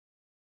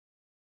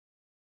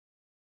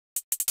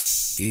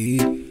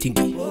Tingy,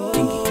 tingy,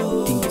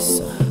 tingy,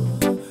 sa,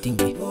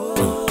 tingy,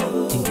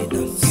 tingy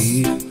dance.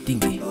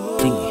 Tingy,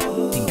 tingy,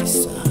 tingy,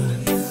 sa.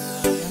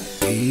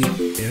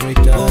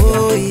 R-Tagg.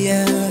 Oh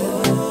yeah,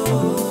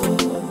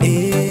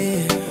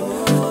 yeah.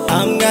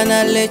 I'm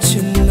gonna let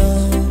you know,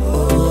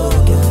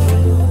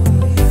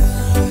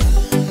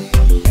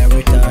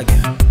 R-Tagg.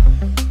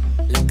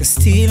 like a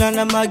steel and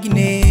a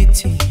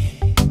magnet.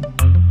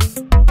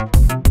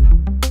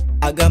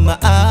 I got my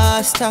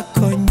eyes stuck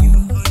on you.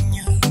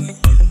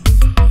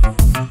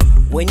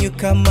 When you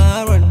come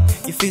around,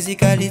 you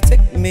physically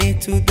take me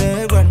to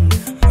the run.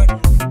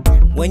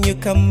 When you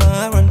come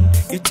around,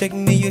 you take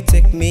me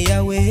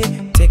away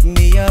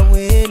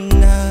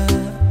now.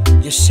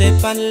 Your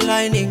shape and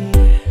lining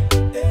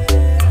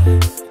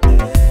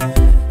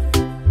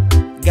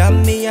got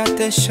me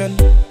attention,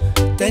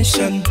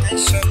 tension.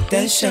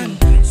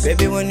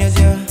 Baby, when you're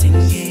there,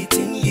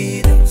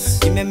 tingy dance.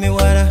 You make me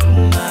wanna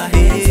my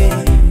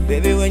head.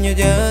 Baby, when you're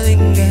there,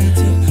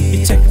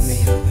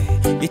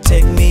 you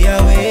take me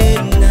away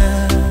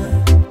now.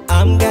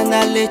 I'm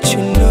gonna let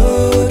you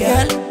know,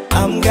 girl.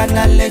 I'm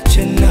gonna let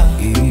you know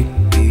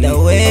the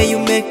way you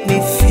make me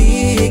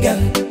feel, girl.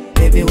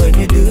 Baby, when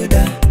you do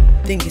that,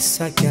 think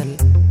it's a girl,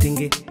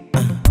 think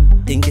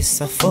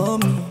it's a for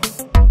me.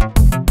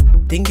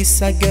 Think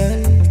it's a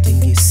girl,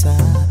 think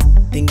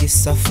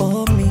it's a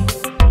for me.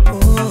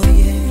 Oh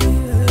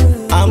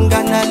yeah. I'm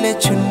gonna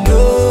let you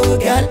know,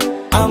 girl.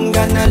 I'm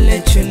gonna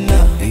let you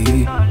know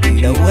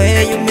the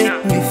way you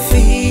make me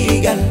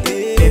feel, girl.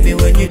 Baby,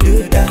 when you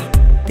do that,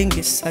 think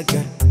it's a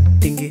girl,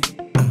 think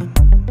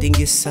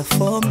it's a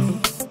for me.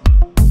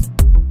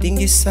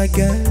 Think it's a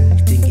girl,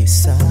 think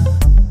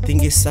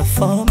it's a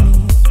for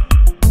me.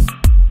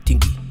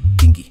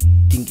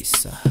 Tingy,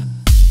 sa.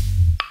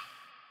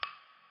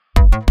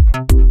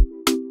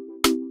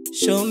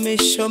 Show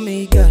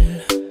me,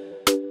 girl.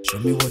 Show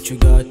me what you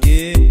got,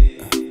 yeah.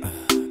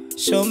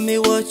 Show me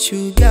what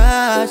you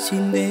got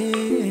in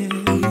there.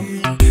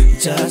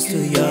 Just do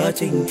your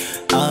thing,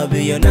 I'll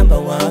be your number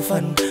one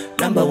fan,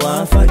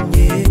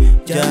 yeah.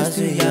 Just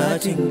do your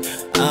thing,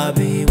 I'll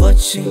be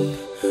watching,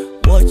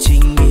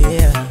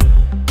 yeah.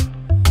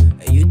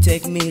 You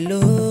take me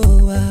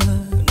lower,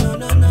 no.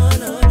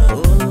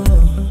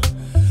 Oh,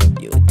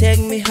 you take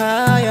me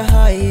higher,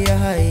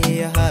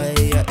 yeah.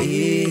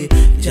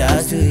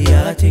 Just do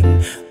your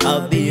thing,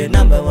 I'll be your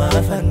number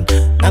one fan,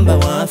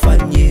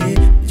 yeah.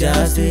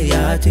 Just do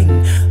your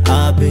thing,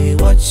 I'll be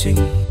watching,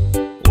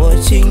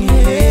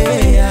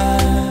 yeah.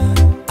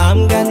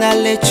 I'm gonna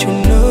let you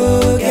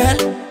know, girl.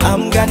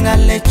 I'm gonna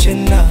let you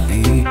know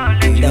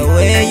the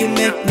way you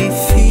make me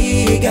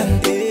feel, girl.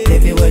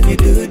 Baby, when you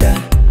do that,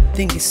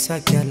 think it's a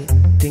girl,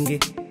 think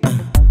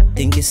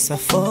it's a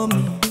for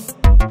me.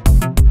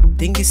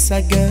 Think it's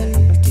a girl,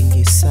 think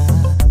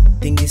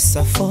it's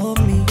a for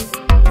me.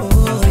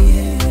 Oh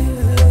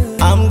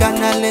yeah. I'm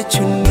gonna let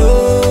you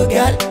know,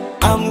 girl.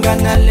 I'm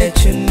gonna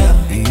let you know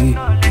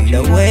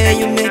the way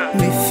you make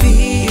me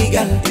feel,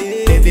 girl.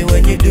 Baby,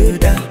 when you do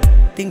that,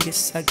 think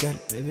it's a girl,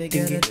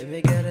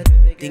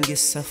 think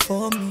it's a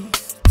for me.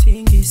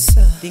 Think it's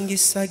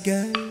a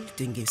girl,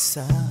 think it's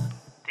a for me.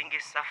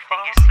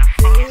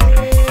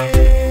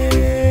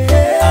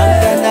 I'm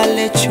gonna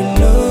let you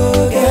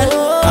know, girl.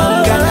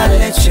 I'm gonna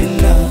let you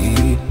know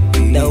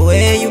the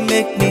way you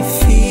make me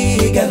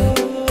feel, girl.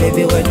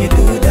 Baby, when you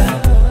do that,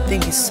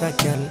 think it's a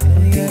girl,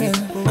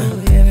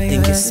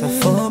 think it's a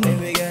for me.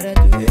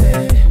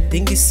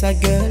 Think it's a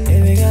girl,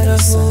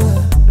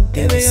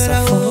 think it's a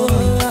for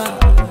me.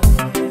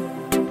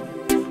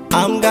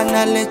 I'm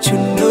gonna let you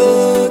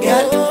know,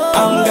 girl.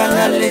 I'm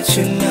gonna let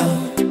you know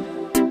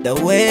the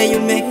way you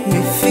make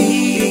me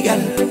feel,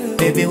 girl.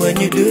 Baby, when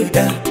you do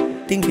that,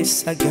 think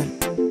it's a girl,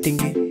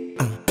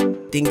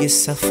 think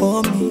it's a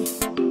for me.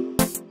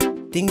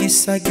 Think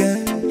it's a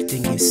girl,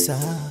 think it's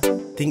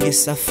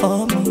a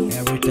for me.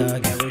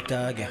 R-Tagg.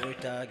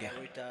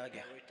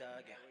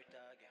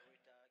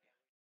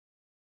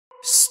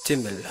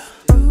 STUMILA.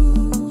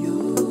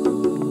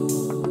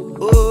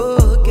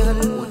 Oh, girl,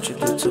 what you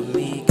do to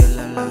me, girl,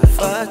 I love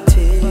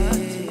it.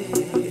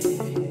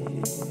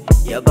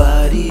 Your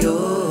body,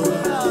 oh,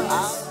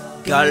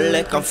 girl,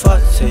 like I'm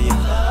fat to you.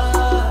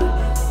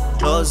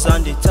 Clothes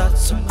on the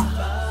tats on you.